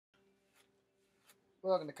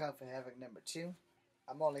Welcome to Kung Fu Havoc number 2.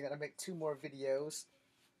 I'm only going to make 2 more videos.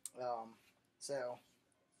 So,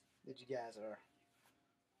 that you guys are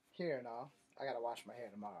here and all. I got to wash my hair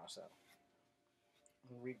tomorrow, so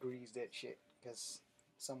re-grease that shit. Because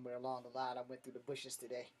somewhere along the line I went through the bushes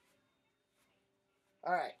today.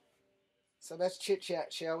 Alright. So let's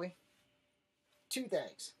chit-chat, shall we? 2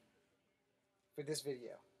 things for this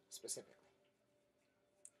video, specifically.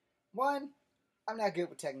 1, I'm not good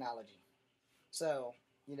with technology. So,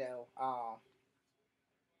 I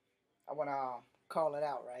want to call it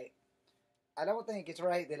out, right? I don't think it's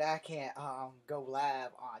right that I can't go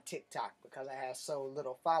live on TikTok because I have so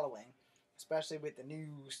little following, especially with the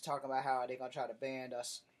news talking about how they're going to try to ban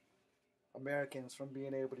us Americans from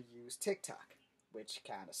being able to use TikTok, which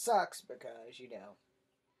kind of sucks because,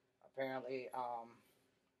 apparently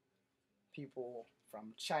people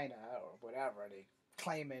from China or whatever, they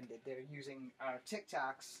claiming that they're using our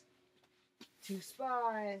TikToks to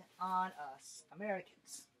spy on us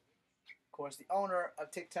Americans. Of course, the owner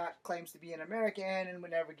of TikTok claims to be an American and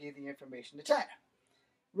would never give the information to China.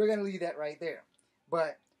 We're going to leave that right there.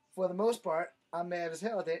 But for the most part, I'm mad as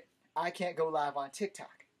hell that I can't go live on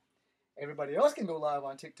TikTok. Everybody else can go live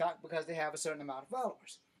on TikTok because they have a certain amount of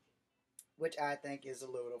followers, which I think is a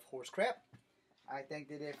load of horse crap. I think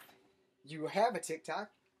that if you have a TikTok,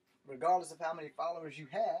 regardless of how many followers you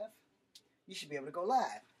have, you should be able to go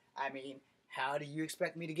live. I mean, how do you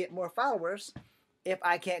expect me to get more followers if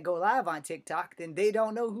I can't go live on TikTok? Then they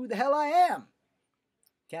don't know who the hell I am.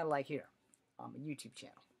 Kind of like here on my YouTube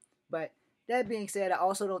channel. But that being said, I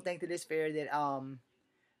also don't think that it's fair that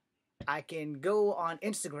I can go on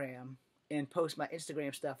Instagram and post my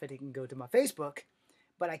Instagram stuff and it can go to my Facebook,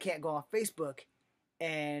 but I can't go on Facebook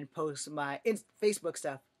and post my Facebook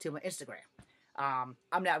stuff to my Instagram.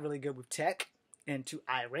 I'm not really good with tech, and to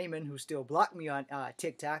Raymond, who still blocked me on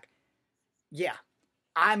TikTok, yeah,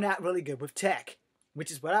 I'm not really good with tech,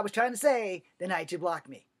 which is what I was trying to say the night you blocked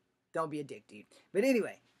me. Don't be a dick, dude. But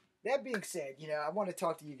anyway, that being said, I want to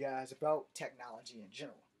talk to you guys about technology in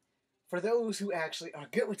general. For those who actually are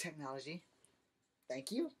good with technology,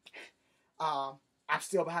 thank you. I'm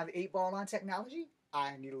still behind the 8 ball on technology.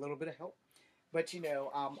 I need a little bit of help. But,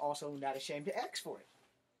 I'm also not ashamed to ask for it.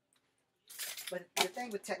 But the thing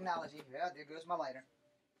with technology, yeah, there goes my lighter.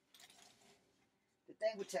 The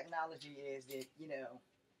thing with technology is that,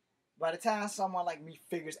 by the time someone like me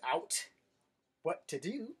figures out what to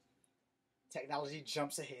do, technology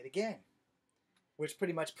jumps ahead again. Which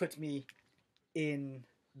pretty much puts me in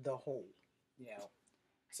the hole,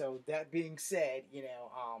 So that being said,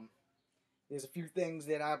 there's a few things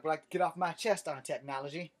that I'd like to get off my chest on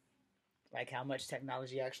technology. Like how much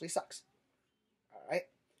technology actually sucks. Alright?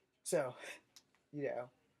 So,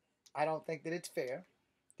 I don't think that it's fair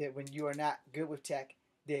that when you are not good with tech,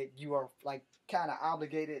 that you are like kind of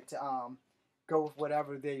obligated to go with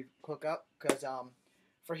whatever they hook up. Because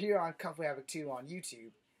for here on Kung Fu Havoc 2 on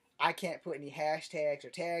YouTube, I can't put any hashtags or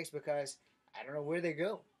tags because I don't know where they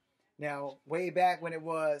go. Now, way back when it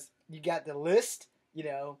was, you got the list, you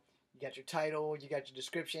got your title, you got your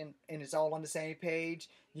description, and it's all on the same page.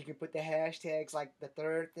 You can put the hashtags like the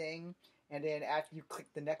third thing, and then after you click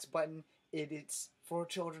the next button, it's for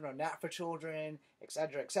children or not for children,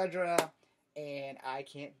 etc., etc., and I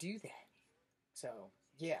can't do that. So,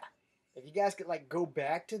 yeah. If you guys could, go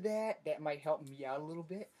back to that, that might help me out a little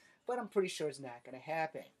bit, but I'm pretty sure it's not going to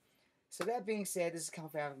happen. So that being said, this is Kung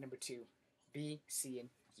Fu Havoc number 2. Be seeing